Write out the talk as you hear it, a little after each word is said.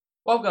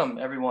Welcome,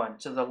 everyone,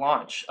 to the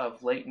launch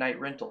of Late Night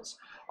Rentals,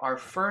 our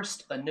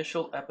first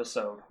initial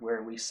episode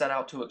where we set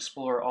out to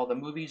explore all the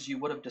movies you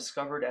would have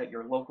discovered at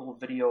your local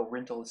video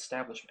rental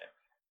establishment.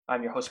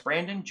 I'm your host,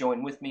 Brandon.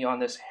 Join with me on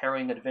this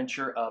harrowing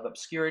adventure of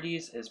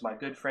obscurities is my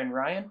good friend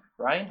Ryan.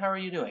 Ryan, how are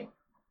you doing?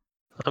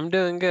 I'm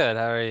doing good.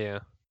 How are you?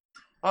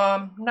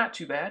 Not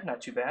too bad,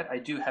 not too bad. I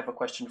do have a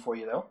question for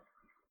you, though.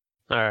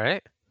 All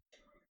right.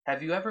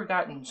 Have you ever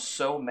gotten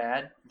so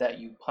mad that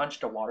you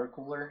punched a water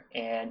cooler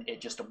and it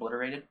just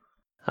obliterated?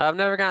 I've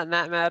never gotten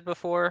that mad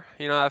before.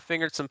 I've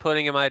fingered some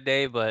pudding in my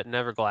day, but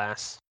never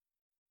glass.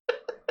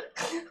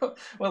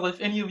 Well,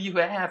 if any of you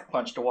have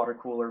punched a water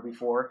cooler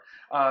before,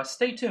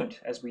 stay tuned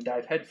as we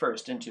dive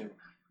headfirst into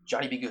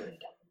Johnny Be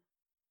Good.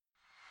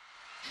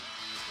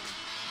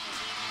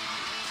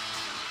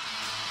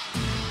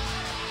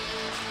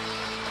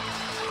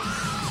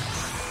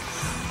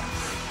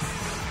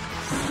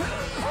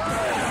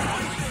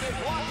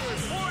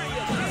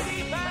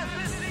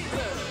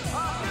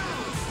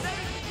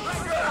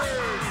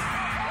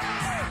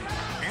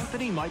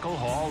 Anthony Michael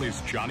Hall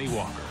is Johnny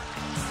Walker.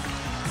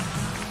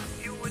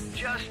 You were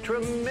just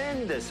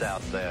tremendous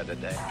out there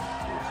today.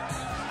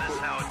 That's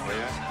how it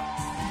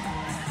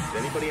goes.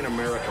 Does anybody in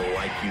America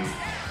like you?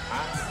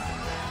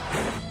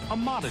 A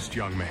modest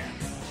young man.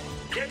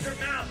 Get your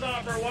mouth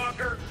off her,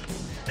 Walker.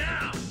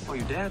 Now. Oh,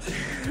 you dancing?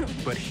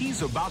 But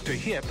he's about to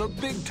hit the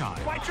big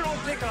time. Bite your own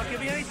dick. I'll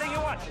give you anything you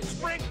want.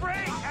 Spring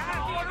break.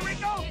 Puerto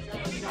Rico.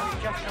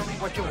 Just tell me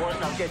what you want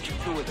and I'll get you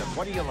two of them.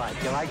 What do you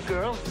like? You like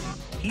girls?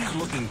 He's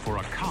looking for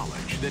a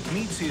college that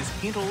meets his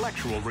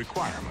intellectual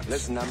requirements.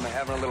 Listen, I'm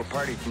having a little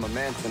party for my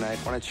man tonight.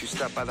 Why don't you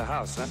stop by the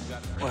house, huh?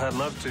 Well, I'd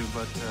love to,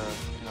 but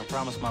I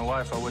promised my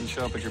wife I wouldn't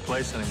show up at your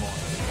place anymore.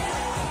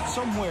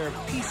 Somewhere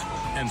peaceful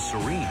and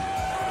serene.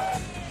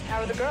 How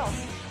are the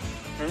girls?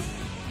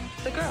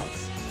 The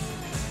girls.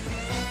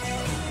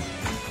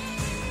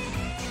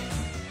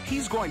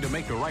 He's going to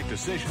make the right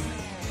decision.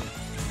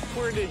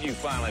 Where did you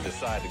finally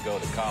decide to go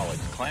to college?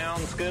 Clown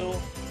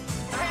school?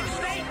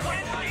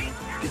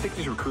 Do you think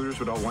these recruiters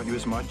would all want you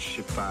as much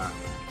if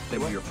they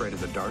were afraid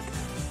of the dark?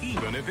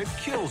 Even if it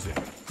kills him.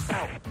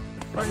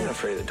 I'm not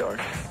afraid of the dark.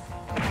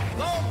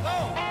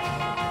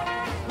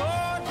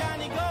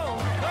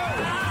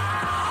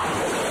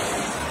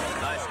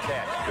 Nice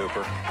catch,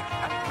 Cooper.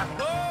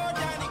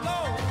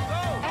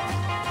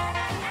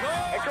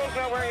 That girl's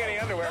not wearing any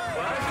underwear.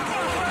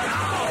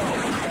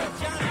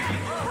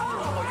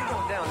 Oh, you're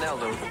going down now,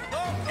 Lou.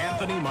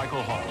 Anthony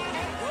Michael Hall.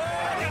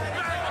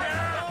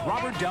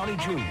 Robert Downey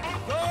Jr.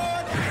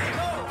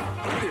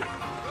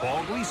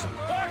 Paul Gleason.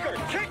 Walker,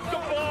 kick the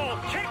ball.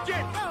 Kick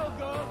it.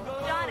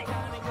 Johnny.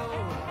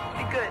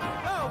 Be good.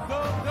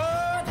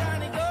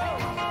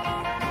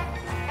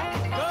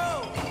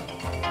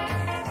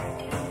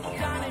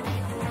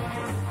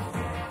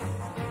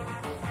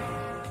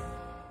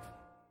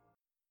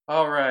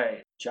 All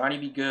right, Johnny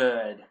Be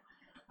Good.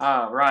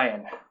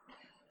 Ryan,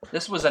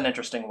 this was an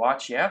interesting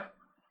watch, yeah?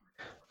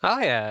 Oh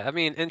yeah. I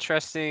mean,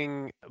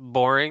 interesting,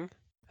 boring.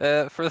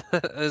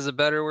 Is a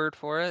better word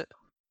for it.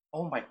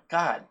 Oh my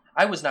God,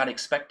 I was not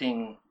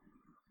expecting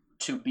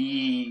to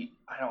be,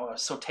 I don't know,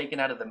 so taken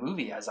out of the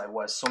movie as I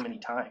was so many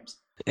times.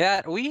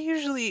 Yeah, we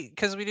usually,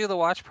 because we do the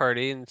watch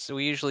party, and so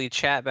we usually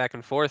chat back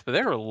and forth. But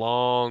there were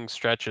long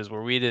stretches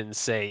where we didn't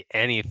say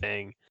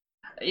anything.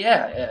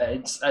 Yeah,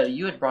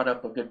 you had brought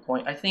up a good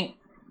point. I think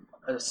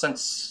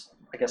since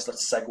I guess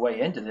let's segue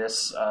into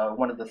this.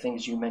 One of the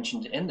things you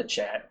mentioned in the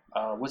chat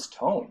was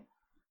tone.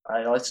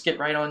 Let's get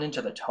right on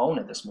into the tone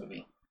of this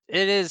movie.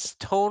 It is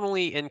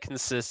tonally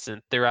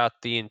inconsistent throughout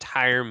the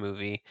entire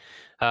movie.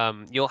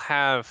 You'll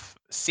have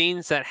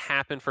scenes that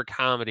happen for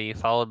comedy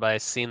followed by a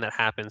scene that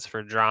happens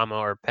for drama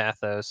or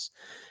pathos,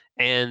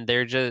 and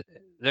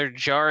they're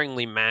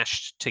jarringly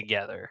mashed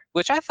together.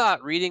 Which I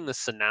thought reading the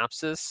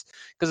synopsis,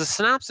 because the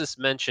synopsis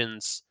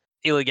mentions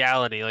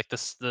illegality, like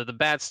the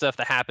bad stuff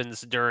that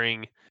happens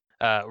during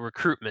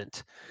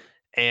recruitment,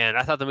 and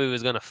I thought the movie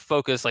was going to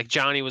focus like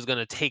Johnny was going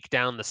to take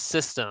down the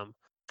system,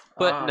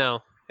 but Ah, no,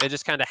 it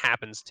just kind of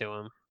happens to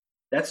him.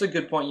 that's a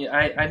good point. Yeah,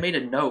 I made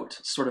a note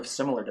sort of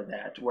similar to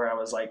that, where I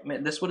was like,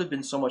 man, this would have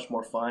been so much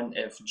more fun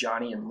if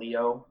Johnny and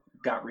Leo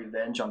got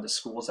revenge on the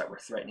schools that were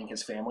threatening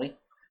his family.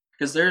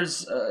 Because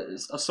there's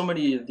so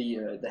many of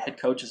the head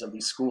coaches of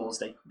these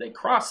schools, they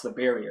cross the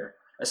barrier,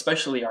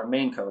 especially our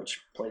main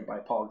coach, played by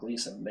Paul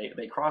Gleason.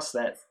 They cross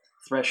that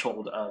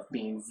threshold of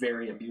being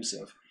very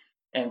abusive.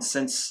 And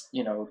since,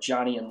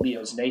 Johnny and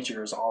Leo's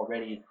nature is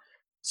already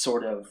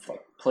sort of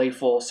like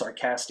playful,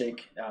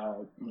 sarcastic,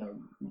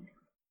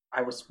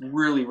 I was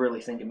really,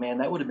 really thinking, man,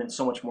 that would have been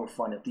so much more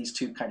fun if these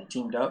two kind of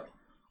teamed up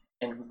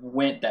and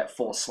went that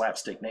full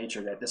slapstick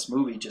nature that this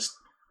movie just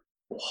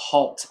will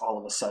halt all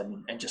of a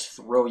sudden and just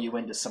throw you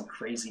into some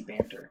crazy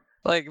banter.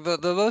 Like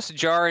the most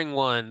jarring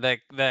one that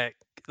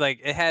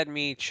like it had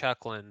me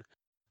chuckling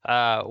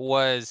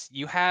was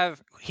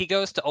he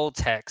goes to Old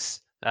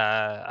Tex.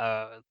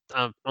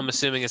 I'm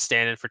assuming a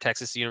stand-in for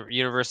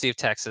University of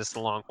Texas,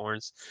 the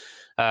Longhorns.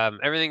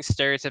 Everything's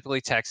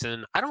stereotypically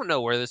Texan. I don't know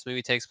where this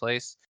movie takes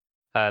place.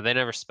 They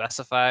never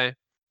specify.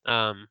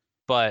 Um,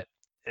 but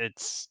he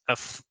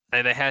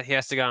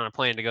has to get on a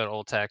plane to go to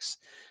Old Tex,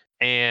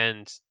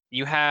 and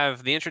you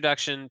have the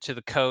introduction to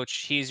the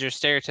coach. He's your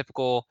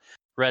stereotypical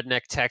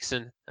redneck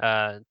Texan,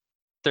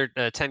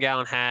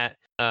 10-gallon hat,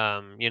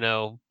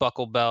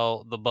 buckle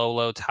belt, the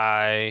bolo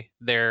tie.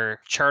 Their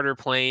charter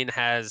plane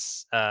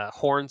has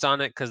horns on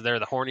it because they're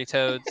the Horny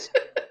Toads.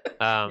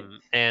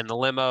 And the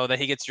limo that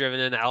he gets driven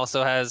in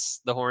also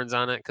has the horns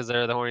on it because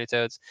they're the Horny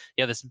Toads.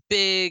 You have this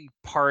big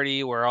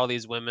party where all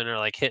these women are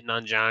like hitting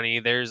on Johnny.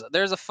 There's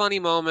a funny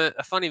moment,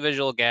 a funny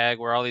visual gag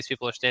where all these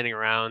people are standing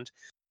around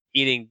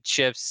eating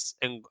chips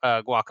and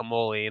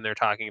guacamole, and they're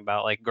talking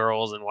about like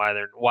girls and why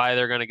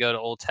they're going to go to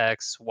Old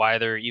Tex, why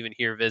they're even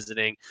here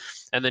visiting.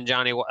 And then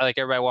Johnny, like,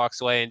 everybody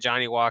walks away, and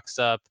Johnny walks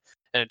up,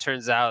 and it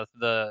turns out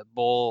the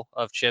bowl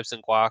of chips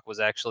and guac was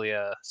actually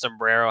a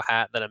sombrero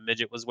hat that a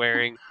midget was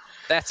wearing.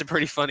 That's a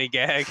pretty funny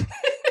gag.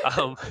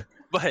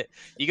 But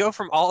you go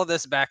from all of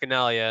this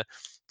bacchanalia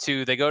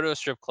to they go to a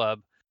strip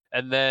club,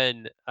 and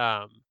then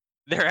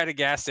they're at a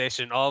gas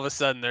station. All of a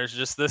sudden, there's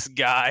just this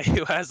guy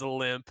who has a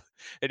limp,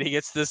 and he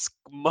gets this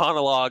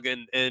monologue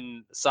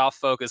in soft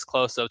focus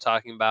close-up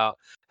talking about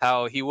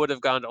how he would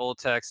have gone to Old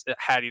Tex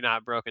had he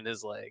not broken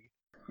his leg.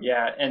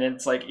 Yeah, and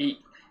it's like he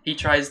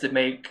tries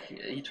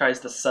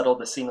to settle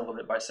the scene a little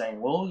bit by saying,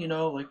 well,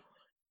 like,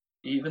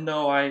 even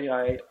though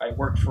I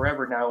work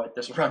forever now at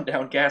this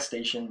rundown gas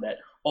station that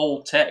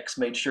Old Tex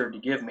made sure to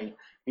give me,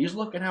 he's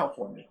looking out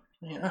for me.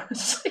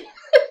 It's like,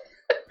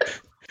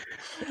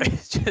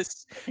 it's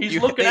just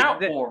he's looking out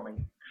for me.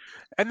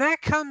 And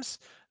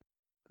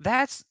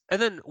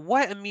and then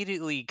what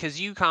immediately,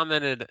 because you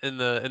commented in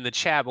the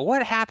chat, but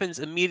what happens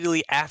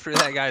immediately after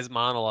that guy's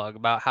monologue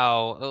about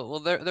how, well,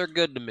 they're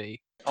good to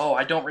me? Oh,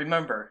 I don't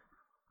remember.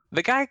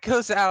 The guy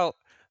goes out,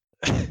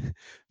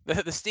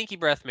 the stinky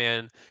breath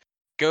man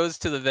goes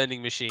to the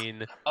vending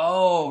machine.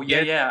 Oh,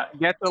 yeah.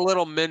 Gets a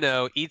little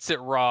minnow, eats it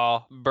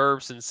raw,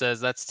 burps, and says,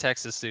 "That's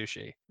Texas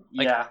sushi."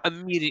 Like, yeah.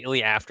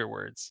 Immediately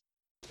afterwards.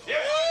 Yeah.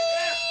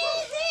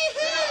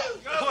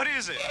 What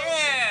is it?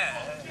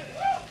 Yeah.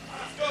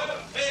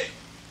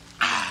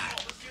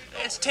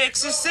 It's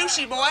Texas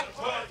sushi, boy.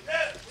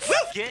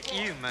 Get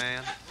you,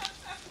 man.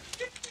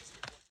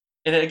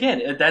 And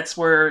again, that's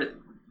where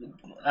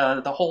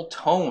the whole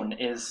tone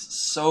is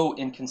so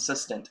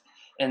inconsistent,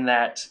 in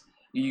that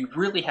you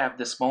really have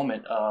this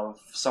moment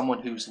of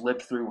someone who's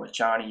lived through what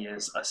Johnny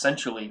is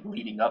essentially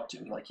leading up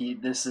to. Like,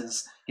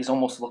 he's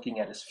almost looking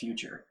at his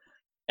future.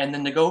 And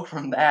then to go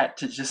from that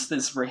to just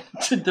this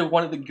to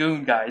one of the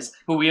goon guys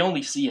who we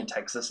only see in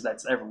Texas,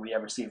 we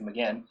ever see him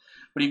again.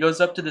 But he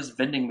goes up to this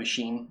vending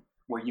machine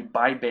where you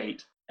buy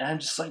bait, and I'm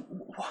just like,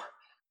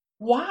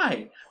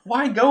 why?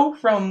 Why go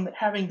from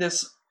having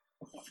this,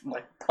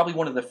 like, probably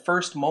one of the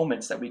first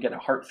moments that we get a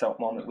heartfelt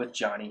moment with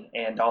Johnny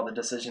and all the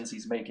decisions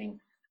he's making,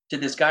 to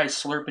this guy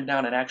slurping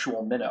down an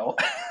actual minnow?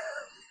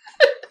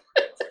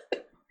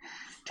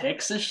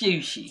 Texas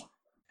sushi.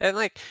 And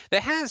like,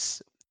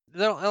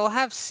 they'll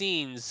have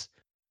scenes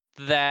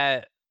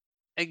that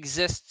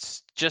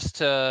exists just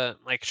to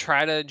like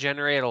try to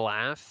generate a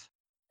laugh,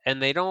 and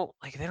they don't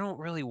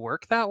really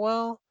work that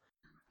well.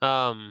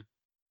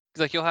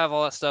 Like, you'll have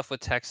all that stuff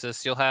with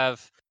Texas. You'll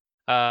have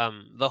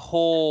the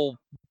whole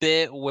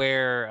bit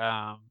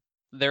where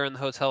they're in the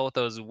hotel with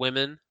those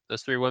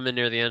three women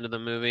near the end of the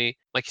movie.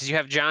 Like, 'cause you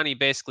have Johnny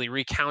basically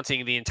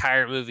recounting the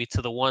entire movie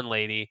to the one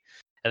lady,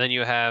 and then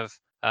you have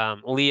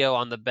Leo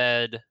on the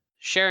bed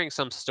sharing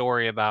some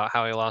story about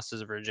how he lost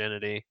his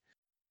virginity,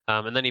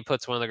 and then he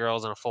puts one of the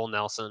girls in a full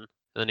Nelson, and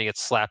then he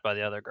gets slapped by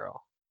the other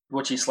girl.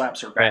 Which he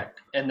slaps her back,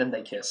 and then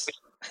they kiss.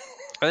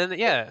 And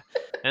then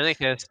and they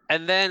kiss,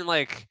 and then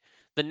like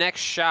the next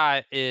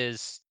shot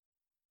is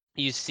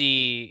you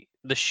see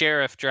the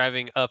sheriff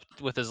driving up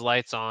with his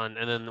lights on,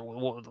 and then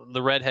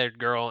the redheaded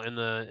girl in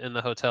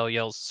the hotel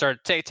yells,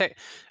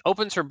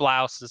 opens her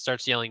blouse and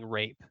starts yelling,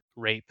 "Rape,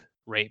 rape,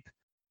 rape."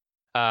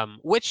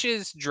 Which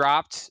is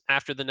dropped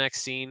after the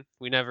next scene.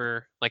 We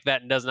never, like,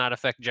 that does not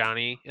affect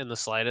Johnny in the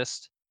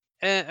slightest.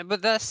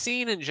 But that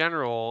scene in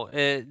general,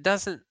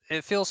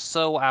 it feels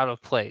so out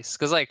of place.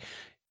 Because, like,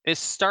 it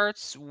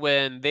starts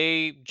when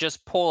they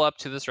just pull up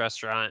to this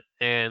restaurant,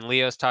 and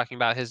Leo's talking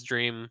about his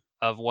dream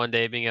of one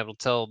day being able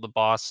to tell the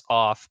boss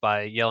off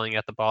by yelling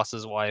at the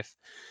boss's wife.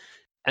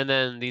 And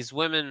then these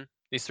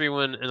three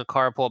women in the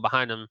car pull up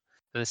behind him, and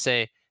they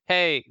say,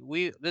 "Hey,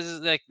 this is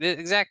like the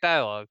exact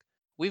dialogue.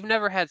 We've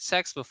never had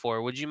sex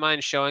before. Would you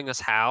mind showing us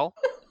how?"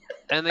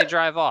 And they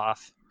drive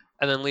off,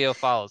 and then Leo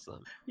follows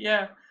them.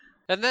 Yeah.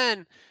 And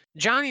then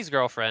Johnny's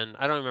girlfriend,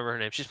 I don't remember her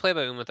name. She's played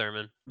by Uma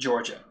Thurman.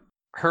 Georgia.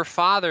 Her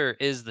father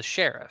is the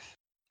sheriff,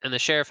 and the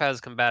sheriff has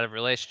a combative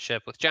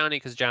relationship with Johnny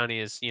because Johnny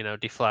is,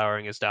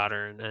 deflowering his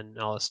daughter and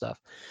all this stuff.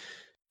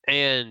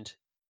 And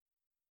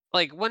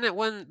like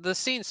when the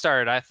scene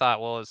started, I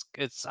thought, well,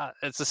 it's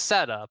a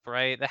setup,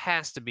 right? It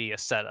has to be a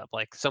setup.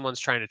 Like, someone's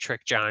trying to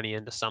trick Johnny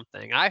into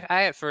something. I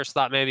at first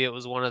thought maybe it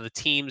was one of the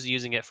teams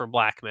using it for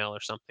blackmail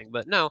or something,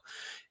 but no.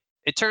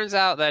 It turns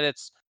out that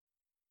it's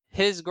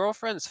his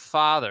girlfriend's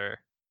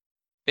father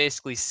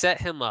basically set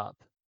him up,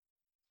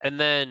 and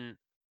then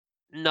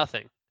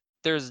nothing.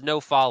 there's no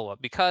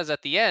follow-up because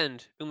at the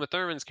end, Uma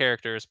Thurman's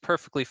character is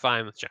perfectly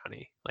fine with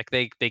Johnny. Like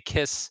they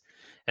kiss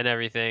and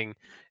everything,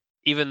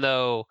 even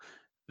though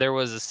there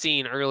was a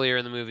scene earlier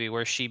in the movie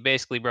where she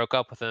basically broke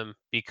up with him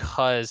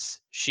because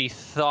she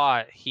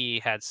thought he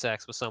had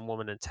sex with some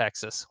woman in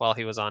Texas while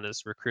he was on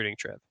his recruiting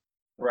trip.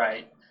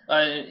 Right.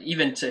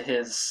 Even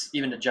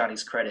to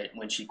Johnny's credit,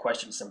 when she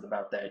questions him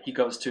about that, he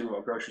goes to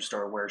a grocery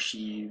store where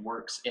she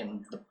works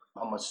in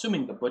I'm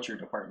assuming the butcher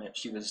department.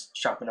 She was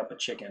chopping up a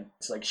chicken.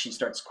 It's like she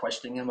starts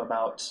questioning him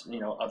about,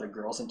 other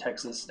girls in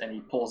Texas, and he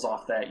pulls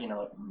off that,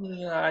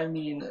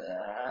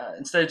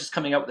 instead of just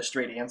coming out with a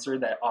straight answer,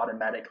 that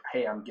automatic,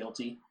 hey, I'm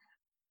guilty.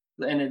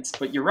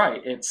 But you're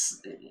right.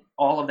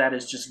 All of that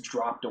is just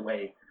dropped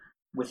away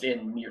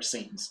within mere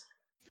scenes.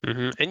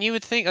 Mm-hmm. And you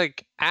would think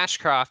like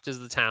Ashcroft is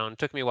the town. It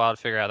took me a while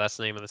to figure out that's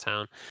the name of the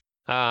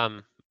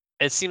town.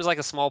 It seems like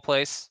a small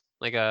place,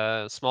 like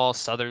a small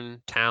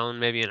southern town,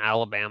 maybe in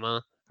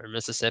Alabama or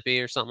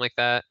Mississippi or something like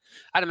that.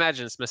 I'd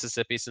imagine it's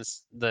Mississippi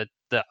since the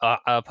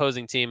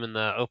opposing team in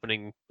the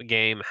opening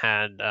game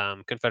had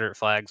Confederate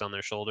flags on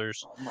their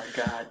shoulders. Oh my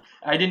God,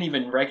 I didn't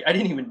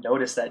even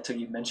notice that till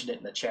you mentioned it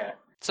in the chat.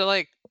 So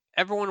like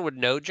everyone would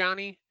know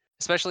Johnny,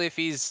 especially if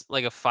he's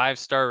like a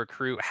 5-star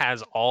recruit,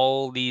 has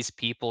all these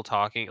people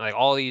talking, like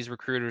all these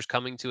recruiters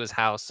coming to his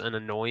house and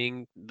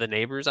annoying the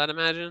neighbors, I'd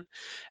imagine.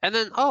 And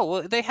then,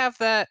 they have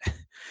that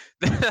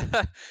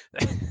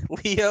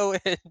Leo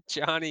and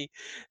Johnny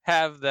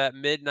have that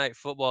midnight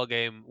football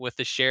game with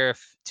the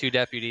sheriff, 2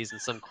 deputies,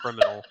 and some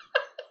criminal.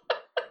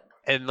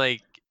 And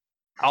like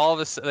all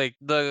of a sudden, like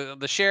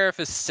the sheriff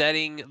is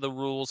setting the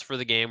rules for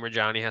the game where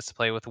Johnny has to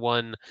play with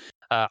one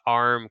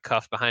arm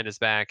cuffed behind his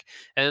back.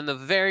 And in the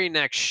very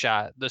next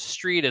shot, the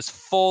street is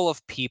full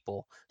of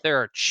people. There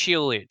are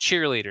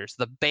cheerleaders.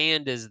 The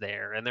band is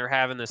there, and they're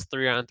having this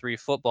 3-on-3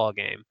 football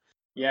game.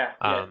 Yeah,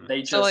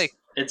 they just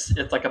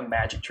it's like a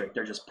magic trick.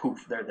 They're just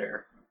poof, they're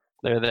there.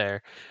 They're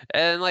there,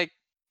 and like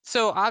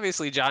so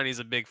obviously Johnny's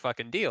a big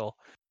fucking deal.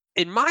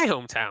 In my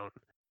hometown,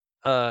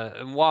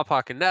 in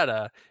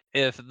Wapakoneta,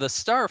 if the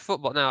star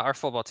football, now our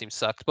football team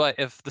sucked, but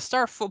if the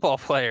star football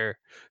player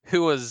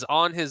who was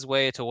on his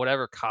way to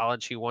whatever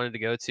college he wanted to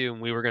go to,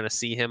 and we were going to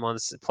see him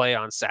play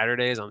on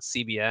Saturdays on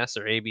CBS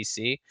or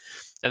ABC,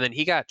 and then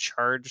he got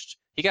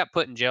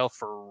put in jail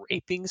for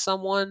raping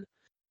someone,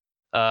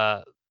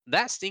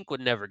 that stink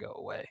would never go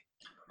away.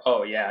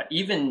 Oh yeah,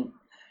 even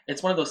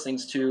it's one of those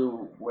things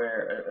too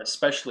where,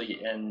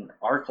 especially in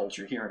our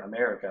culture here in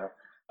America,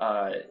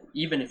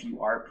 even if you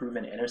are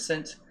proven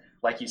innocent,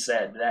 like you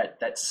said,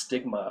 that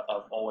stigma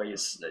of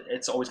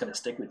it's always going to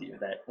stick with you.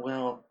 That,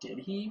 well, did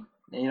he?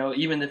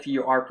 Even if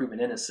you are proven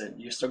innocent,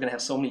 you're still going to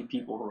have so many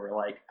people who are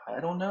like,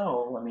 I don't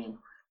know. I mean,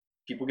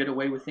 people get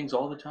away with things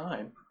all the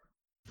time.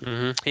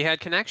 Mm-hmm. He had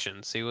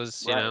connections. He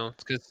was,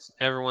 because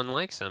everyone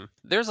likes him.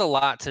 There's a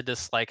lot to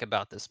dislike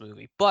about this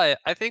movie, but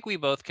I think we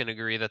both can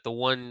agree that the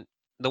one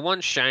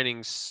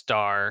shining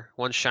star,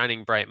 one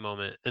shining bright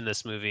moment in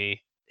this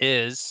movie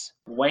is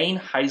Wayne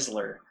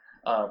Heisler,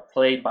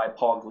 played by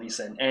Paul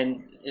Gleason.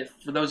 And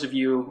for those of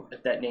you,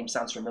 if that name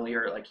sounds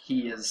familiar, like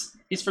he's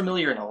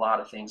familiar in a lot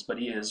of things, but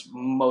he is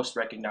most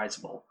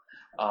recognizable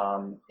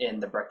in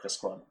The Breakfast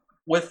Club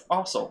with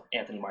also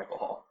Anthony Michael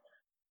Hall.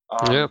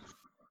 Yep.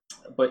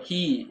 But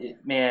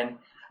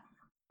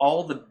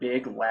all the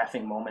big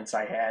laughing moments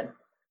I had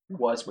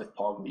was with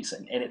Paul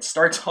Gleason. And it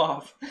starts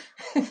off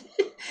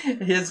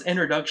his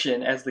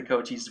introduction as the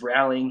coach. He's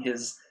rallying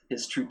his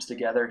troops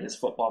together, his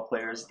football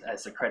players,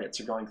 as the credits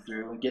are going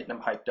through and getting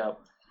them hyped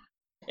up.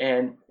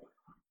 And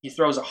he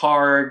throws a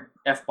hard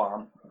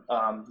F-bomb.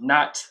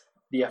 Not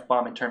the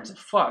F-bomb in terms of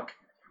fuck,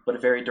 but a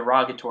very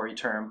derogatory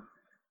term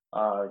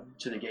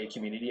to the gay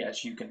community,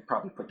 as you can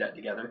probably put that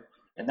together.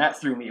 And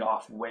that threw me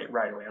off right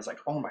away. I was like,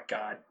 oh my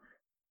God.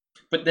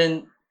 But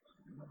then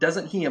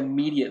doesn't he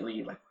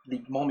immediately, like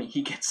the moment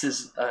he gets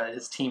his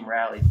team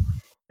rallied,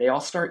 they all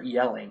start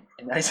yelling.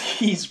 And as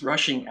he's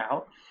rushing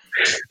out,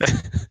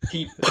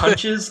 he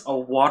punches a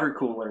water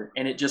cooler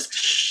and it just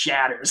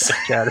shatters.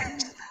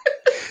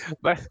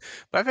 My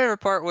favorite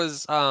part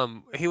was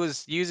he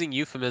was using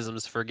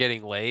euphemisms for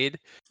getting laid.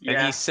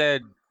 And he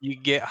said, you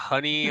get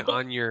honey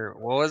on your,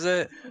 what was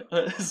it?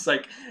 It's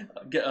like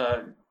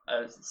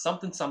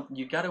something.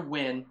 You got to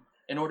win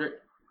in order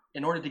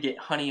to get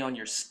honey on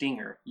your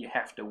stinger. You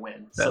have to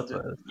win. That's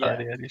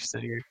honey on your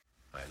stinger.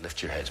 All right,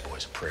 lift your heads,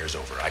 boys. The prayer's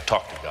over. I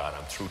talked to God.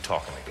 I'm through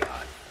talking to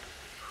God.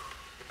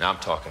 Now I'm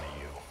talking to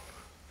you.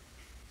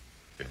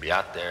 You're gonna be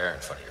out there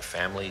in front of your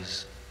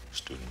families,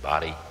 student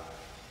body.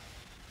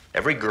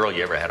 Every girl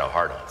you ever had a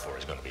heart on for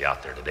is going to be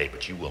out there today,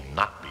 but you will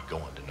not be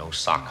going to no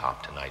sock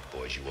hop tonight,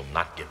 boys. You will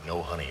not get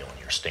no honey on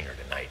your stinger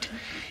tonight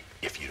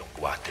if you don't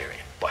go out there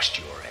and bust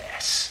your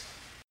ass.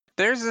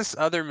 There's this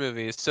other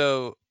movie.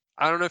 So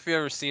I don't know if you've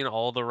ever seen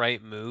All the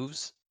Right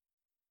Moves.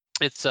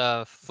 It's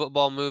a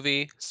football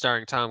movie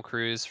starring Tom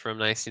Cruise from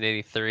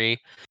 1983.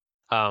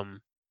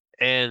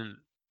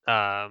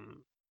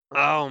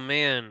 Oh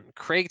man,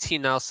 Craig T.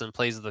 Nelson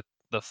plays the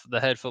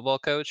head football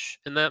coach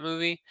in that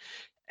movie.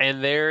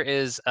 And there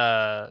is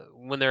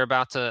when they're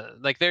about to,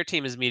 like, their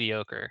team is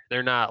mediocre.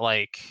 They're not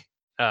like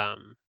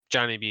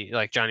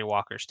Johnny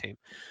Walker's team,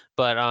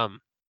 but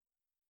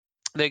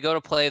they go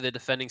to play the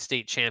defending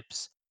state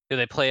champs, who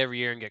they play every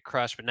year and get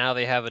crushed. But now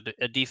they have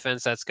a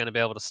defense that's going to be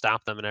able to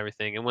stop them and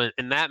everything. And when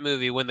in that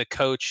movie, when the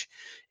coach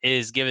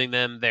is giving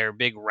them their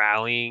big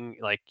rallying,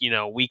 like,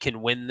 we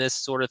can win this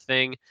sort of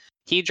thing,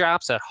 he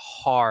drops a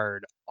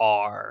hard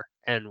R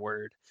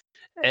N-word.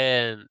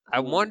 And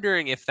I'm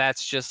wondering if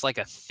that's just like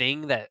a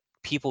thing that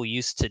people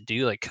used to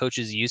do, like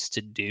coaches used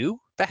to do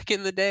back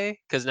in the day.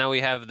 Because now we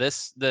have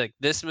this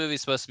movie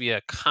is supposed to be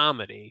a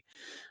comedy,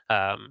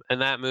 and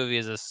that movie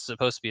is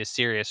supposed to be a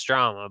serious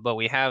drama. But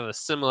we have a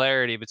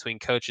similarity between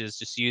coaches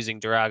just using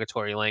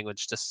derogatory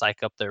language to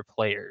psych up their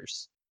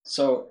players.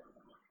 So,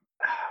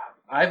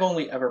 I've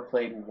only ever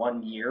played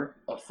 1 year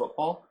of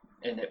football,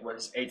 and it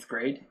was 8th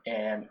grade,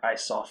 and I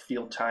saw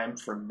field time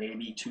for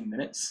maybe 2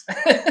 minutes.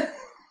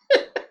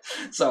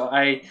 So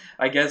I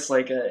guess,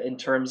 like, in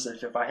terms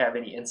of if I have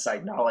any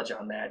inside knowledge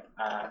on that,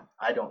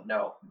 I don't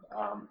know.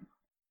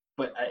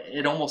 But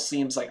it almost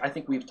seems like, I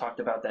think we've talked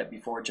about that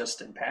before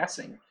just in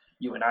passing,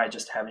 you and I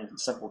just having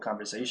simple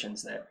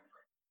conversations, that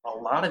a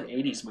lot of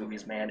 80s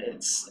movies, man,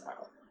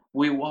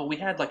 we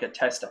had like a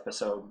test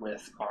episode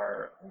with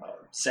our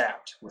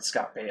Zapped with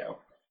Scott Baio.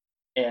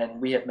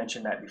 And we had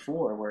mentioned that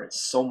before, where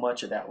it's so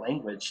much of that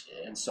language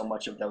and so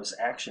much of those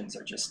actions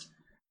are just,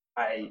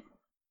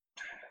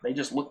 they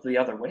just looked the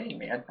other way,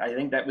 man. I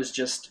think that was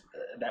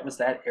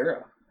that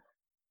era.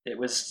 It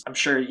was, I'm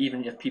sure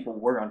even if people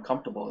were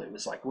uncomfortable, it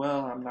was like,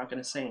 well, I'm not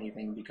going to say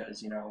anything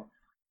because,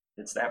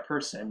 it's that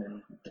person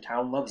and the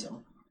town loves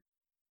them.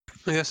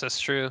 I guess that's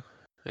true.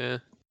 Yeah.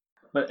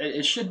 But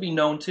it should be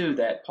known, too,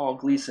 that Paul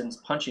Gleason's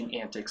punching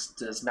antics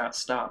does not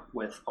stop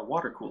with a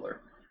water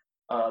cooler.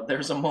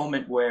 There's a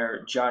moment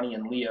where Johnny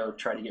and Leo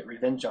try to get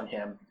revenge on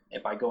him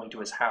by going to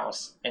his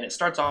house. And it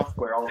starts off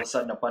where all of a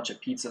sudden a bunch of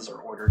pizzas are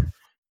ordered.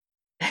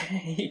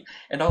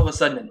 And all of a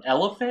sudden an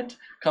elephant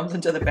comes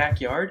into the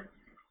backyard.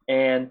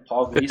 And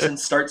Paul Gleason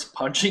starts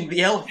punching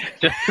the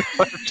elephant.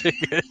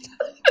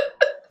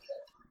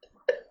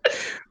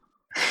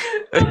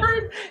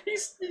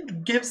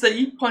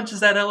 He punches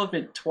that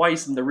elephant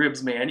twice in the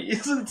ribs, man.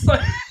 It's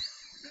like...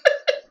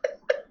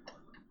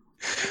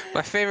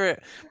 My favorite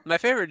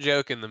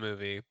joke in the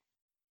movie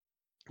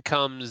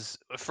comes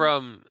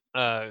from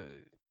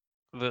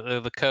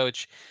the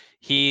coach.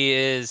 He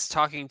is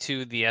talking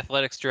to the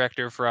athletics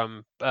director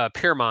from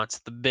Piermont,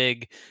 the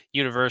big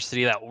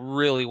university that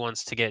really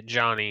wants to get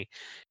Johnny,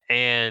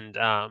 and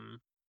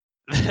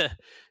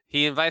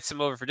he invites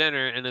him over for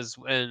dinner. And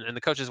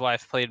the coach's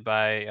wife, played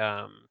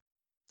by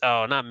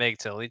not Meg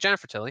Tilly,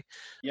 Jennifer Tilly,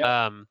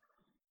 yep.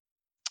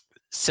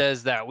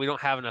 Says that we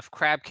don't have enough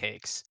crab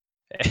cakes.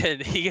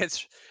 And he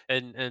gets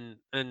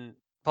and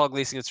Paul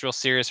Gleason gets real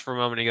serious for a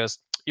moment. He goes,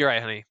 "You're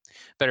right, honey.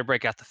 Better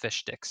break out the fish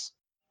sticks."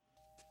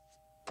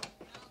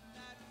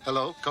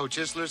 Hello, Coach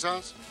Isler's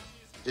house?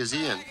 Is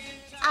he in?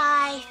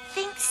 I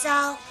think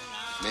so.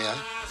 May I?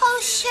 Oh,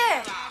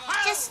 sure.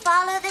 Just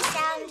follow the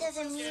sound of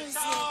the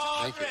music.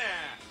 Thank you.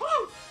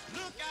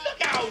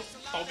 Look out!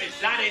 Oh, Miss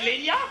Lottie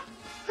Lydia!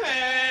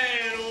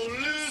 Hey,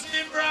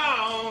 Lucy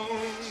Brown!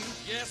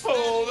 Yes,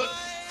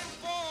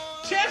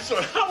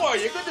 Chancellor, how are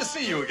you? Good to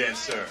see you again,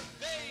 sir.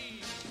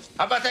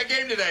 How about that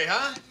game today,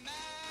 huh?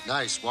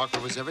 Nice.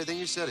 Walker was everything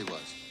you said he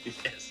was.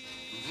 Yes.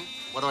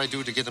 Mm-hmm. What do I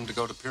do to get him to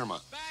go to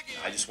Piermont?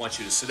 I just want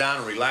you to sit down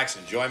and relax,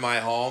 enjoy my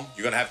home.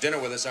 You're going to have dinner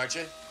with us, aren't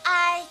you?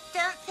 I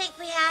don't think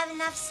we have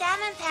enough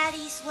salmon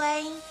patties,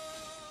 Wayne.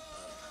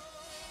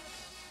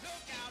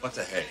 What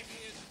the heck?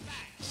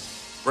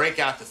 Break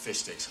out the fish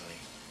sticks, honey.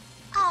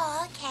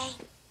 Oh, okay.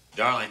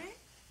 Darling,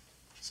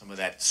 some of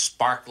that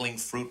sparkling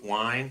fruit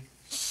wine.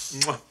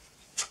 Mwah.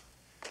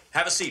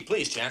 Have a seat,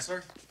 please,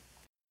 Chancellor.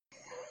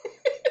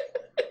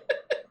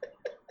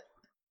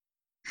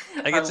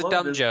 Like, it's a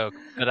dumb joke,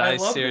 but I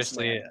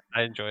seriously,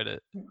 I enjoyed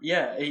it.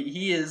 Yeah,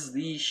 he is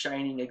the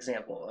shining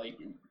example. Like,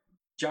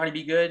 Johnny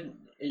be good,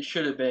 it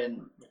should have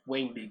been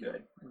Wayne be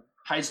good.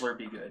 Heisler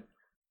be good.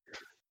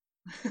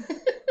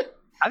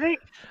 I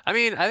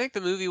think the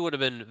movie would have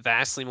been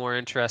vastly more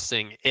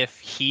interesting if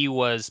he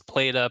was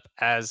played up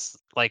as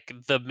like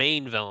the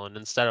main villain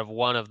instead of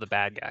one of the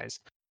bad guys.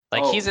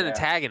 Like, he's an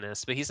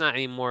antagonist, but he's not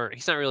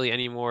really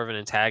any more of an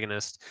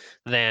antagonist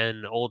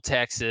than Old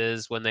Tex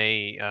is when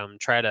they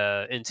try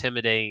to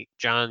intimidate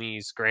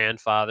Johnny's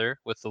grandfather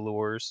with the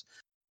lures,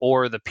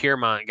 or the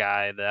Piermont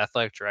guy, the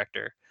athletic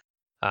director.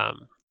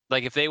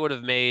 Like, if they would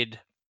have made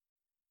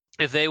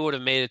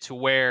it to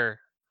where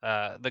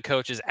the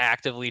coach is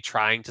actively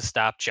trying to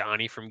stop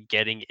Johnny from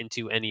getting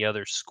into any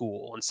other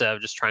school instead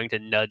of just trying to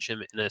nudge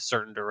him in a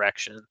certain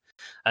direction,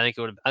 I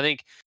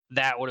think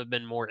that would have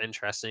been more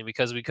interesting,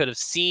 because we could have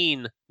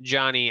seen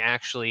Johnny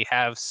actually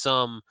have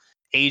some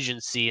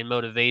agency and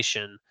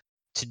motivation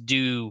to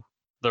do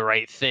the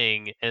right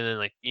thing. And then,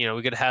 like,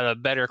 we could have had a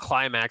better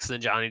climax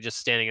than Johnny just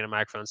standing in a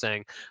microphone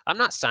saying, "I'm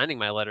not signing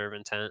my letter of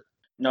intent."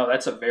 No,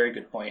 that's a very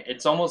good point.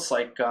 It's almost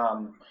like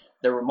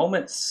there were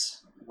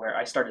moments where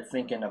I started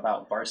thinking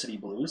about Varsity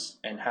Blues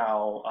and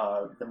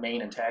how the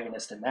main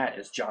antagonist in that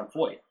is John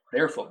Voight,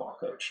 their football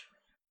coach.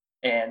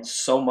 And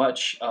so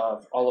much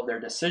of all of their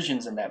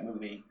decisions in that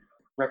movie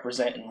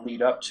represent and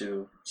lead up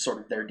to sort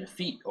of their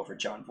defeat over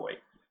John Voight.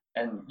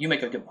 And you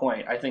make a good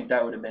point. I think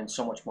that would have been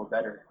so much more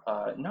better.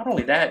 Not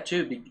only that,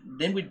 too,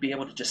 then we'd be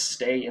able to just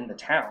stay in the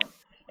town,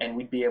 and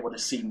we'd be able to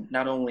see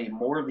not only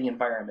more of the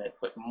environment,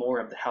 but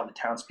more of how the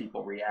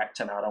townspeople react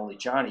to not only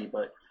Johnny,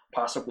 but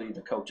possibly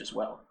the coach as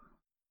well.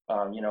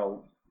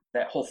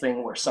 That whole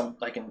thing where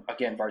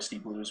again, Varsity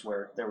Blues,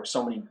 where there were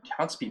so many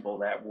townspeople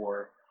that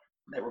were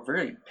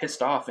very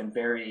pissed off and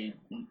they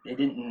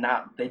did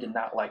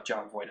not like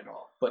John Voight at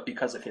all. But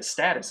because of his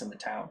status in the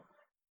town,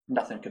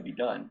 nothing could be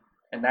done.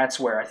 And that's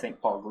where I think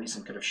Paul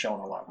Gleason could have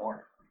shown a lot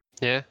more.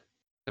 Yeah,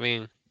 I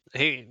mean,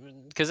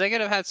 because they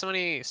could have had so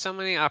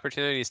many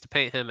opportunities to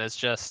paint him as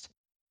just,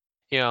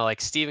 like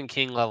Stephen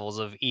King levels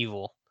of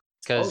evil,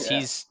 because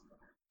he's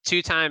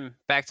 2-time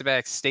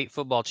back-to-back state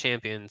football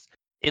champions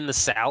in the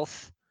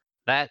South.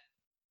 That,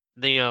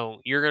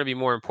 you're going to be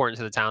more important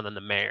to the town than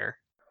the mayor.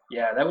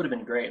 Yeah, that would have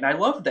been great. And I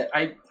love that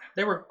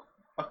there were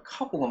a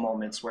couple of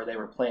moments where they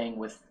were playing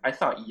with, I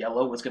thought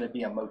yellow was going to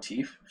be a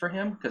motif for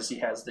him because he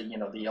has the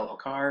yellow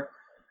car.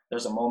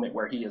 There's a moment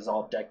where he is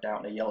all decked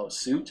out in a yellow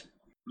suit.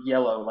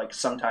 Yellow, like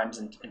sometimes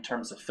in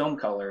terms of film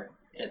color,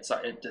 it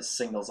just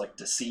signals like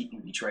deceit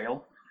and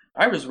betrayal.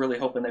 I was really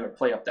hoping they would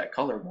play up that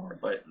color more,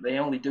 but they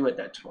only do it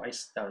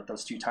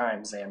those 2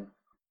 times, and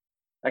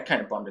that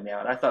kind of bummed me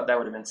out. I thought that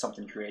would have been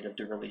something creative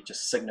to really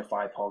just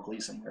signify Paul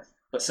Gleason with.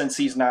 But since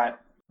he's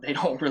not, they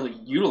don't really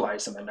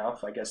utilize him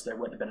enough, I guess there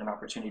wouldn't have been an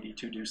opportunity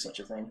to do such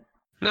a thing.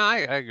 No, I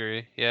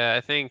agree. Yeah,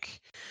 I think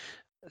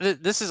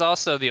this is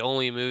also the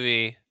only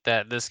movie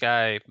that this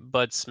guy,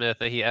 Bud Smith,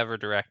 that he ever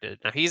directed.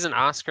 Now, he's an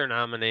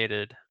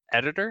Oscar-nominated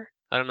editor.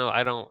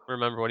 I don't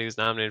remember what he was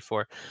nominated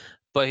for,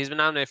 but he's been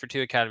nominated for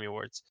 2 Academy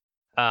Awards.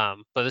 But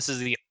this is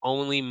the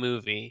only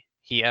movie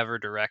he ever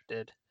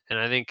directed. And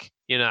I think,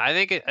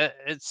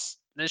 this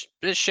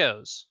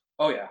shows.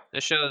 Oh, yeah.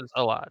 It shows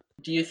a lot.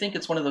 Do you think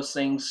it's one of those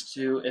things,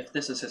 too, if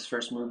this is his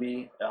first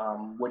movie,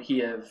 would he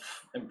have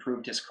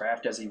improved his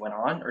craft as he went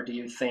on? Or do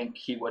you think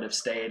he would have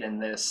stayed in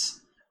this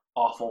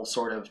awful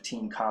sort of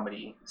teen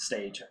comedy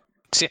stage?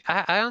 See,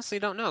 I honestly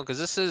don't know, because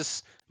this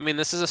is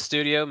a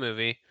studio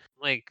movie.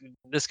 Like,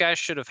 this guy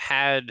should have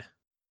had,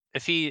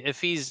 if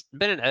he's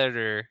been an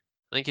editor,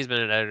 I think he's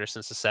been an editor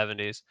since the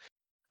 70s,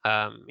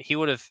 he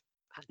would have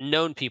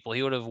known people.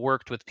 He would have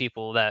worked with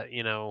people that,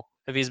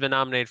 if he's been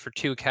nominated for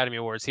 2 Academy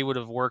Awards, he would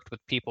have worked with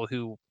people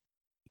who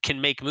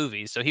can make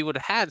movies. So he would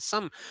have had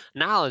some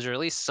knowledge, or at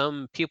least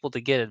some people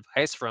to get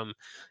advice from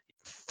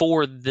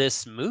for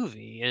this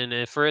movie.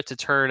 And for it to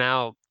turn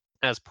out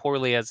as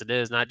poorly as it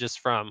is, not just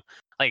from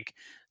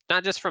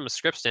a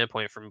script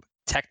standpoint, from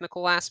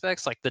technical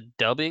aspects, like the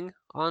dubbing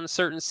on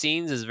certain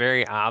scenes is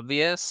very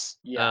obvious,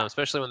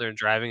 especially when they're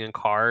driving in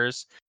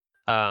cars.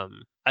 I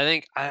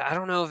think, I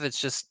don't know if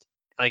it's just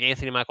like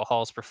Anthony Michael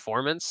Hall's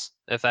performance,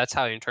 if that's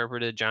how he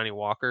interpreted Johnny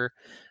Walker,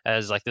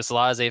 as like this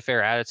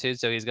laissez-faire attitude.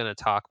 So he's going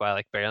to talk by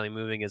like barely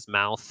moving his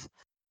mouth,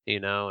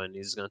 and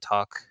he's going to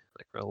talk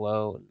like real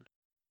low and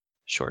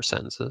short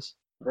sentences.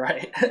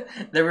 Right.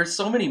 There were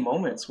so many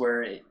moments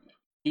where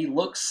he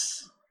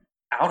looks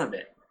out of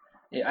it.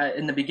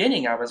 In the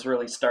beginning, I was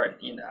really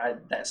starting,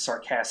 that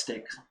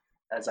sarcastic,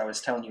 as I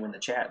was telling you in the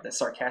chat, that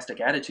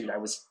sarcastic attitude I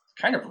was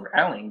kind of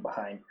rallying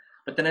behind.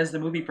 But then as the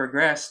movie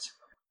progressed,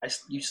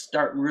 you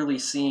start really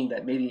seeing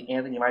that maybe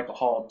Anthony Michael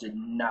Hall did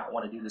not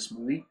want to do this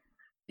movie.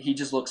 He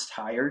just looks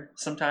tired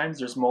sometimes.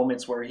 There's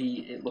moments where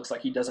it looks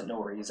like he doesn't know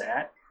where he's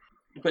at.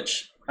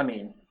 Which,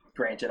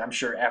 granted, I'm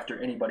sure after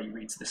anybody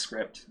reads the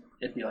script,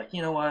 it'd be like,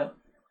 you know what?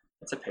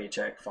 It's a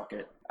paycheck, fuck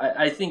it.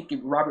 I think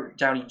Robert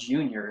Downey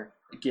Jr.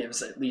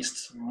 gives at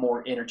least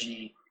more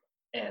energy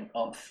and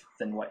oomph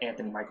than what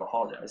Anthony Michael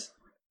Hall does.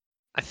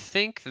 I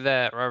think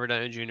that Robert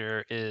Downey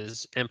Jr.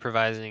 is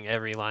improvising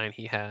every line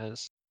he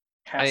has.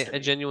 I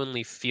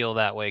genuinely feel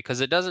that way,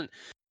 because it doesn't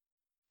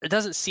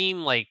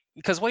seem like,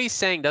 because what he's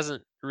saying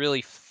doesn't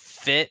really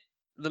fit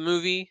the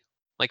movie,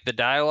 like the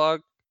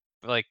dialogue,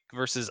 like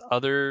versus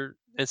other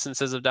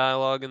instances of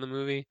dialogue in the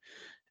movie.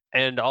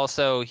 And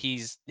also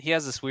he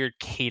has this weird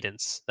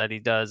cadence that he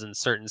does in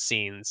certain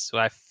scenes. So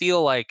I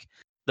feel like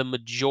the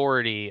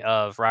majority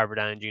of Robert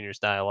Downey Jr.'s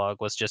dialogue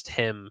was just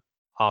him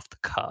off the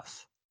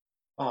cuff.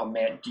 Oh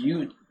man,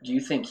 do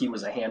you think he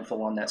was a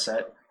handful on that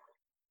set?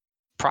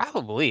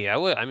 Probably. I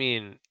would. I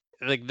mean,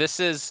 like this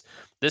is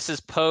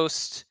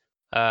post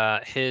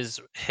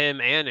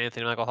him and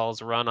Anthony Michael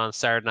Hall's run on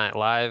Saturday Night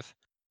Live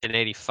in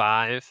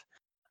 '85.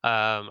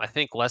 I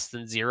think Less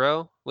Than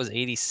Zero was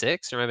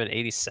 '86 or maybe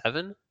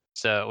 '87.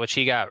 So, which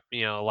he got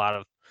a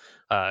lot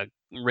of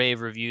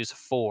rave reviews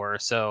for.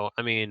 So,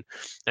 I mean,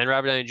 and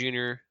Robert Downey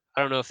Jr.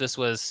 I don't know if this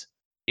was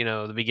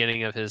the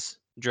beginning of his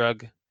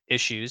drug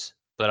issues,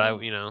 but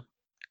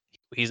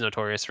he's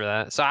notorious for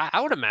that. So I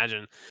would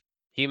imagine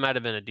he might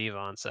have been a diva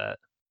on set.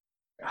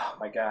 Oh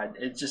my God.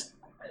 It just,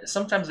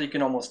 sometimes you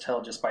can almost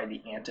tell just by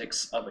the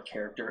antics of a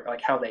character,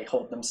 like how they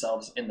hold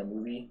themselves in the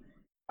movie.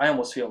 I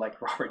almost feel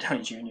like Robert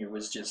Downey Jr.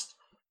 was just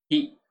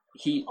he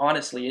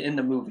honestly in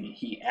the movie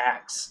he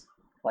acts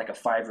like a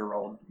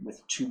 5-year-old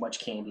with too much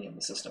candy in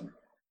the system,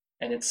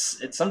 and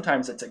it's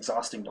sometimes it's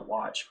exhausting to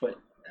watch, but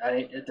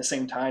at the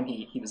same time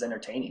he was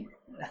entertaining.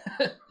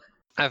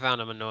 I found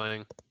him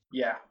annoying.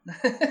 Yeah.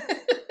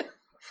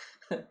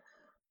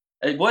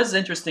 It was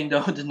interesting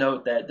though to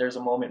note that there's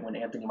a moment when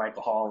Anthony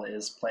Michael Hall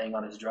is playing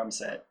on his drum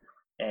set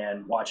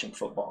and watching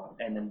football,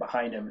 and then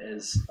behind him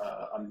is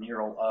a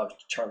mural of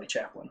Charlie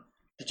Chaplin.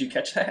 Did you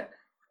catch that?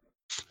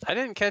 I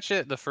didn't catch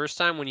it the first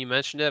time when you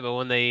mentioned it, but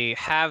when they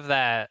have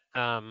that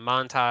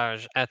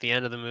montage at the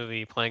end of the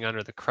movie playing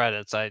under the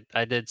credits,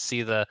 I did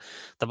see the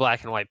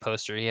black and white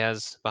poster he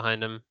has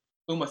behind him.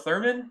 Uma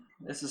Thurman,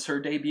 this is her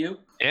debut.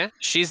 Yeah,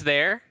 she's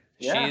there.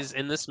 Yeah. She's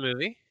in this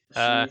movie.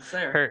 She's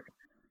there.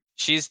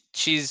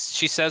 She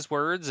says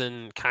words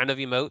and kind of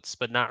emotes,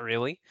 but not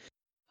really.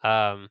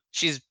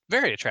 She's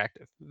very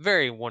attractive,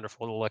 very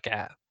wonderful to look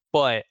at.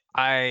 But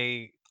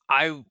I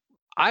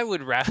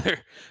would rather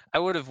I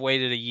would have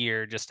waited a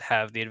year just to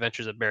have The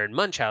Adventures of Baron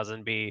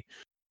Munchausen be,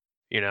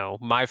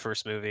 my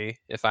first movie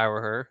if I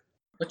were her.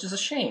 Which is a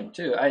shame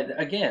too.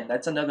 Again,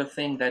 that's another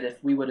thing that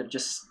if we could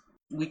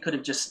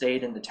have just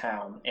stayed in the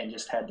town and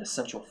just had the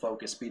central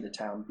focus be the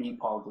town, be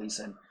Paul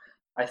Gleason.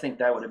 I think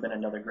that would have been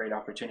another great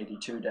opportunity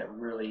too to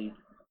really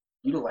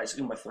utilize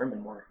Uma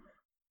Thurman more.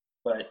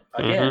 But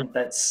again,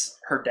 that's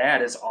her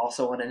dad is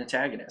also an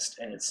antagonist,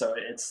 and it's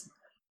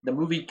the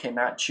movie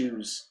cannot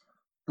choose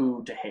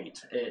who to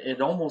hate.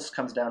 It almost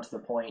comes down to the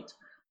point,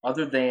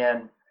 other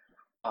than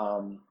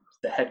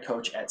the head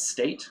coach at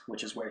State,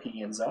 which is where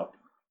he ends up.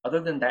 Other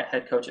than that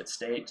head coach at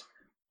State,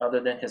 other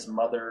than his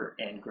mother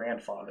and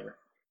grandfather,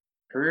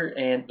 her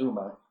and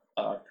Uma,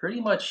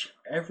 pretty much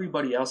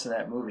everybody else in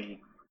that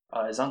movie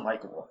is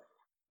unlikable.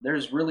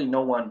 There's really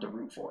no one to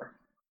root for.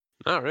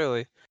 Not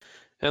really.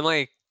 And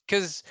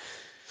because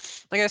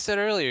like I said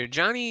earlier,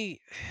 Johnny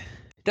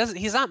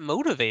he's not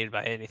motivated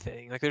by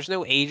anything. There's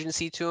no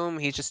agency to him.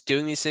 He's just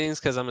doing these things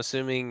because I'm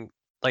assuming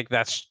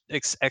that's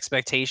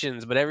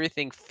expectations, but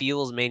everything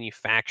feels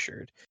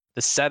manufactured.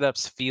 The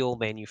setups feel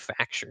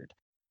manufactured.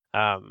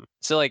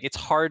 So it's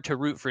hard to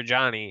root for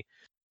Johnny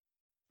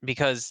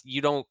because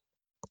you don't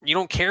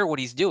care what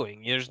he's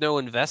doing. There's no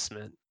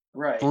investment.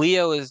 Right.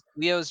 Leo's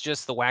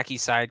just the wacky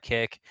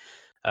sidekick.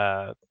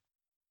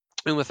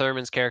 Uma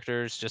Thurman's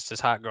character is just his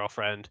hot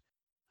girlfriend,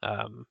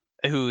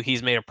 who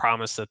he's made a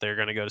promise that they're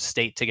going to go to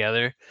State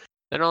together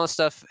and all this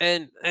stuff.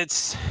 And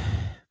it's,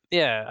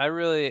 yeah, I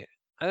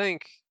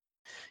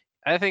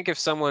think if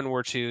someone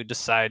were to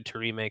decide to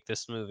remake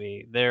this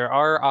movie, there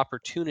are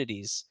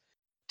opportunities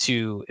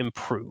to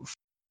improve.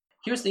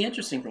 Here's the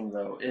interesting thing,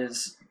 though,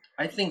 is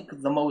I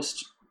think the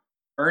most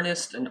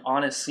earnest and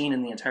honest scene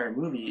in the entire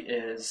movie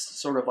is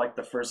sort of like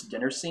the first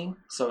dinner scene.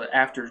 So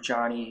after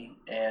Johnny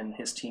and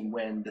his team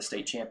win the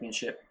state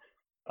championship,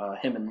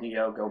 him and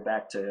Leo go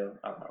back to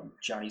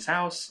Johnny's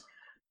house.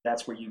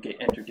 That's where you get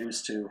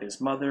introduced to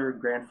his mother,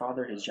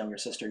 grandfather, his younger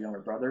sister, younger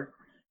brother.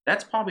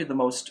 That's probably the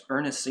most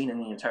earnest scene in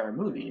the entire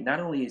movie.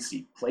 Not only is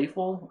he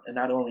playful, and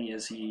not only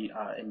is he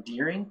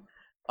endearing,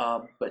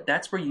 but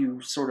that's where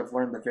you sort of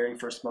learn the very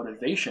first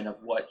motivation of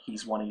what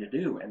he's wanting to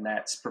do, and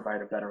that's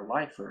provide a better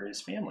life for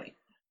his family.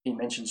 He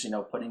mentions,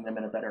 putting them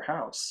in a better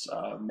house,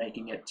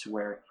 making it to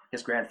where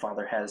his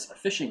grandfather has a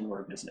fishing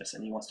lure business,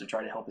 and he wants to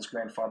try to help his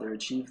grandfather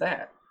achieve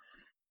that.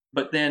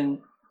 But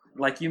then,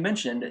 like you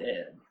mentioned,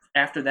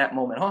 after that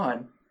moment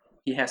on,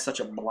 he has such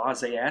a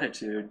blasé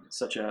attitude,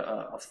 such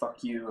a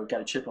fuck you, I've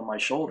got a chip on my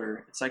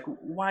shoulder. It's like,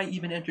 why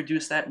even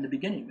introduce that in the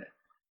beginning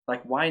then?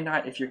 Why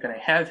not, if you're going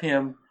to have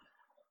him,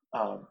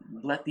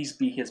 let these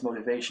be his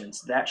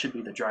motivations? That should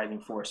be the driving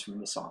force from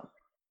this on.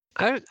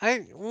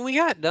 When we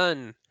got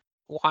done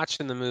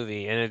watching the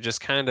movie and it just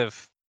kind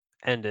of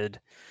ended,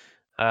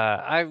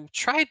 I've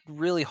tried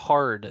really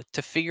hard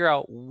to figure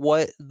out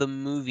what the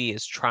movie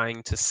is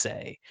trying to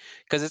say,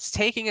 because it's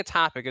taking a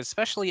topic,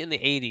 especially in the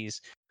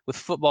 80s with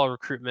football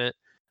recruitment,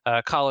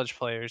 college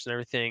players and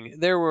everything.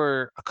 There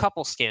were a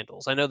couple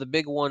scandals. I know the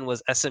big one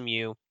was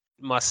SMU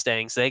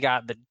Mustangs. They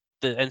got the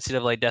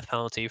NCAA death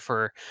penalty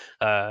for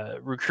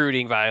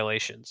recruiting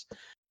violations.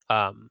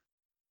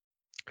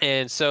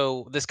 And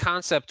so this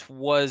concept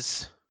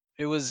was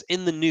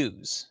in the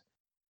news,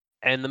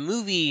 and the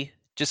movie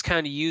just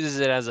kind of uses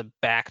it as a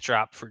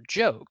backdrop for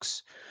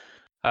jokes.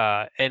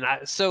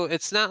 So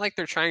it's not like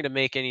they're trying to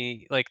make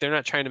they're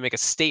not trying to make a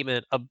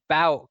statement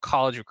about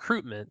college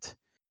recruitment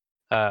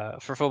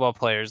for football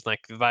players,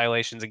 like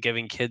violations and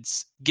giving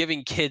kids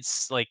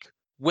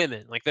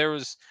women. There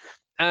was,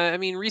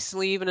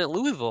 recently even at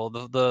Louisville,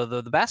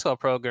 the basketball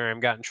program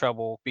got in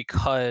trouble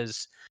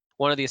because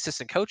one of the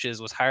assistant coaches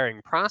was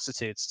hiring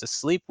prostitutes to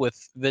sleep with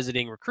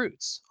visiting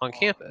recruits on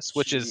campus,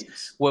 which is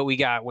what we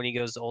got when he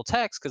goes to Old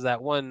Tex. Because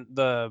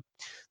the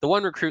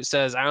one recruit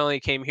says, "I only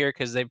came here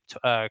because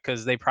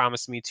they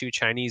promised me 2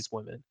 Chinese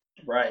women."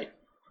 Right.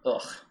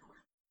 Ugh.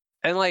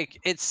 And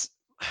it's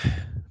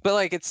But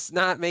like, it's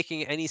not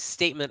making any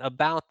statement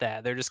about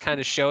that. They're just kind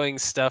of showing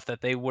stuff that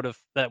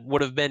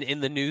would have been in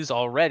the news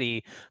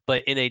already,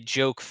 but in a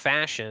joke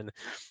fashion.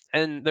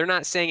 And they're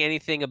not saying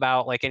anything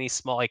about like any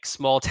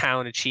small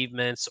town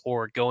achievements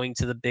or going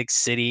to the big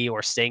city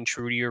or staying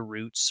true to your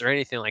roots or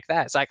anything like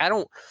that. It's like I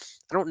don't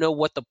know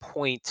what the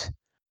point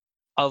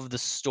of the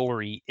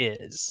story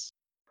is.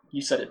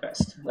 You said it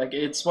best. Like,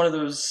 it's one of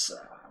those,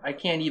 I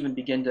can't even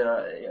begin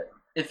to,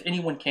 if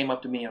anyone came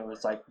up to me and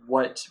was like,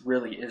 what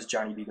really is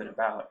Johnny Be Good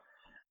about?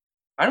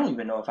 I don't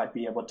even know if I'd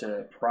be able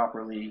to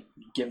properly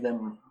give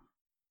them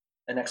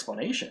an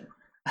explanation.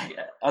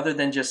 Other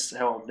than just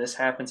how this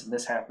happens and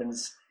this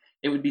happens,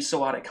 it would be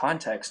so out of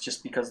context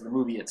just because the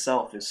movie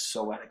itself is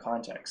so out of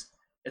context.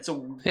 It's a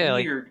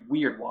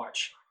weird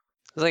watch.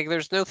 Like,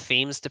 there's no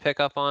themes to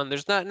pick up on.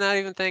 There's not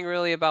even thing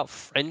really about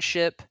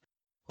friendship,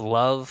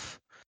 love,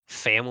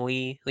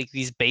 family, like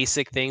these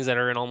basic things that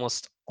are in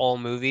almost all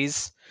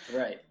movies.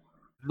 Right.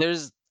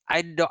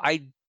 I'm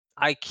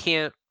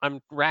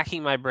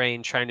racking my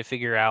brain trying to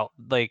figure out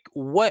like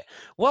what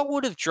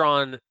would have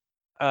drawn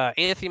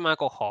Anthony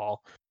Michael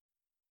Hall,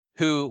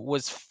 who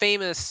was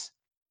famous,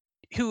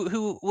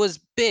 who was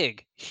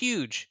big,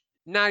 huge,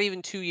 not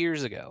even 2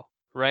 years ago,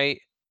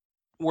 right?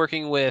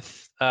 Working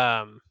with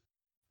I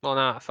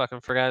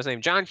fucking forgot his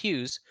name, John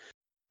Hughes,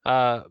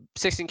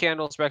 16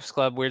 Candles, Breakfast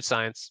Club, Weird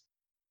Science.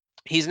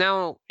 He's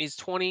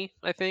 20,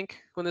 I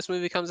think, when this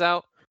movie comes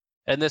out.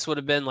 And this would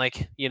have been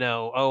like,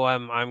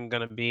 I'm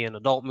gonna be in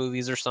adult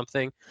movies or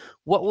something.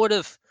 What would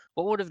have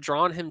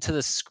drawn him to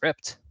the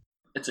script?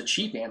 It's a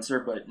cheap answer,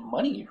 but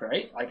money,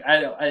 right? Like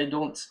I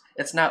don't.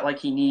 It's not like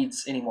he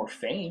needs any more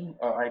fame.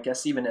 I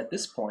guess even at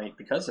this point,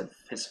 because of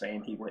his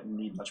fame, he wouldn't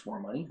need much more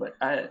money. But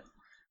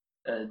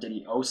did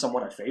he owe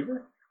someone a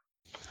favor?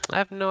 I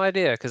have no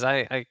idea, because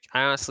I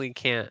honestly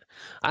can't.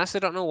 I honestly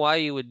don't know why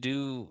you would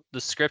do the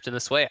script in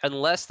this way,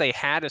 unless they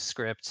had a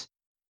script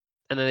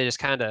and then they just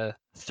kind of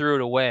threw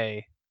it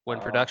away when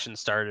production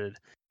started,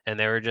 and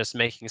they were just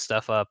making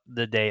stuff up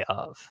the day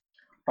of.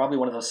 Probably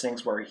one of those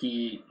things where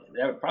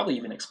that would probably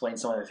even explain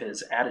some of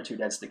his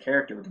attitude as the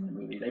character within the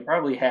movie. They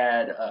probably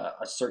had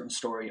a certain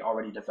story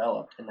already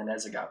developed, and then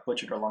as it got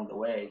butchered along the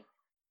way,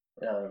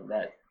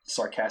 that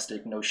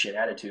sarcastic, no shit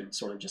attitude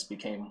sort of just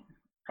became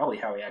probably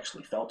how he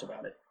actually felt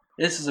about it.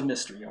 This is a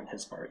mystery on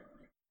his part.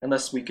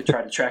 Unless we could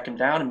try to track him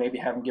down and maybe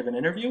have him give an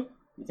interview.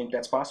 You think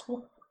that's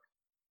possible?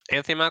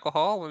 Anthony Michael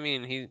Hall? I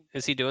mean,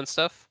 is he doing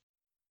stuff?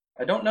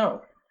 I don't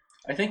know.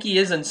 I think he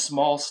is in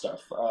small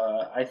stuff.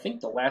 I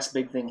think the last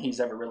big thing he's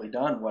ever really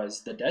done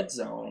was The Dead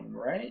Zone,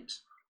 right?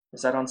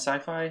 Was that on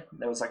Sci-Fi?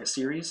 That was like a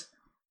series?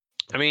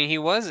 I mean, he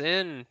was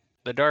in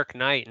The Dark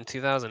Knight in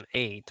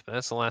 2008, but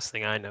that's the last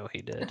thing I know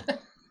he did.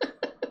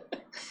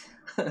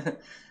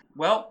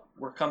 Well,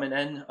 we're coming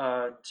in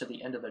to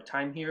the end of the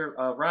time here.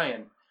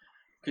 Ryan,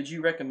 could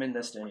you recommend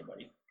this to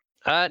anybody?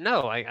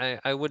 No,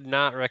 I would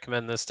not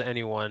recommend this to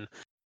anyone.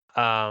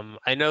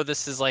 I know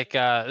this is like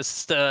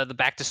the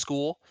back to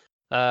school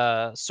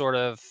sort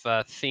of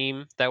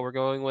theme that we're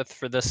going with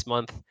for this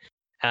month,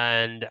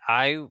 and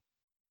I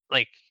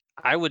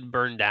would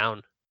burn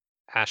down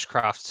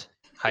Ashcroft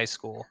High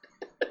School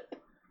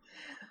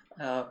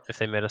if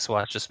they made us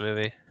watch this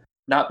movie.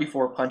 Not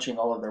before punching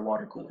all of their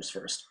water coolers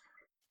first.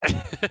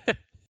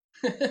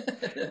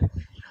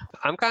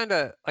 I'm kind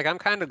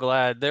of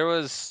glad there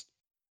was.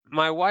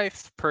 My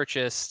wife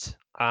purchased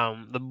a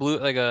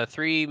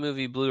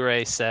 3-movie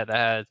Blu-ray set that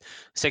had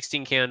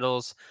 16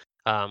 Candles,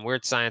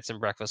 Weird Science, and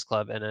Breakfast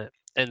Club in it.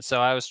 And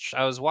so I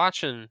was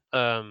watching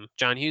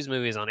John Hughes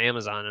movies on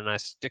Amazon, and I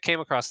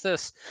came across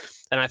this,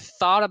 and I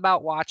thought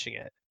about watching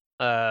it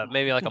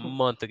maybe like a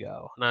month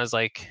ago, and I was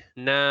like,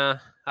 nah,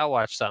 I'll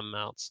watch something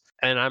else.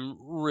 And I'm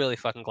really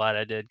fucking glad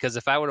I did, because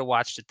if I would have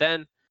watched it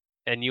then,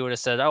 and you would have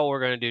said, oh, we're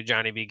going to do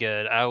Johnny Be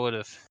Good, I probably would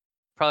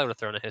have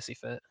thrown a hissy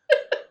fit.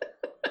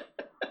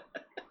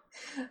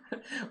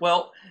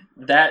 Well,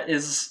 that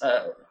is,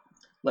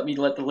 let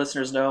the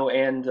listeners know,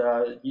 and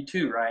you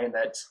too, Ryan,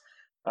 that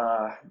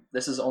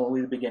this is only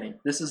the beginning.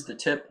 This is the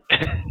tip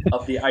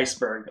of the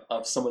iceberg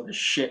of some of the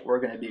shit we're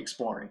going to be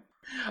exploring.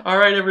 All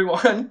right,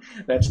 everyone,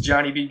 that's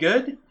Johnny Be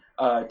Good.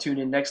 Tune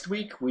in next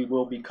week. We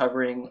will be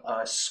covering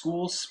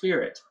School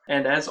Spirit.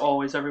 And as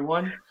always,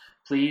 everyone,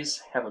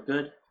 please have a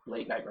good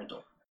late night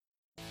rental.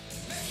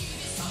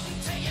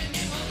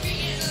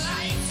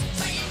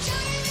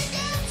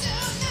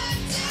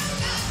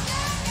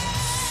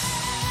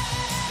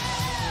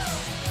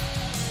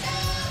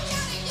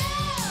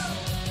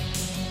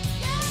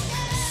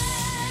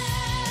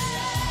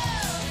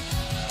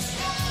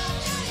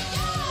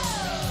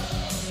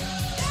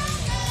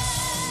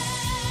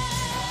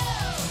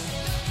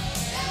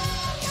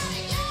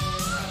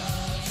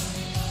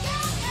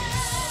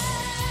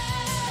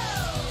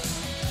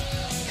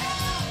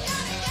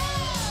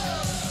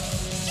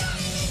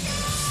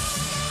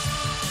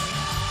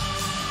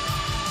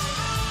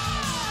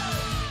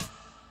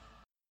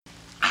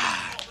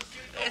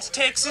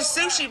 Texas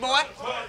sushi, boy.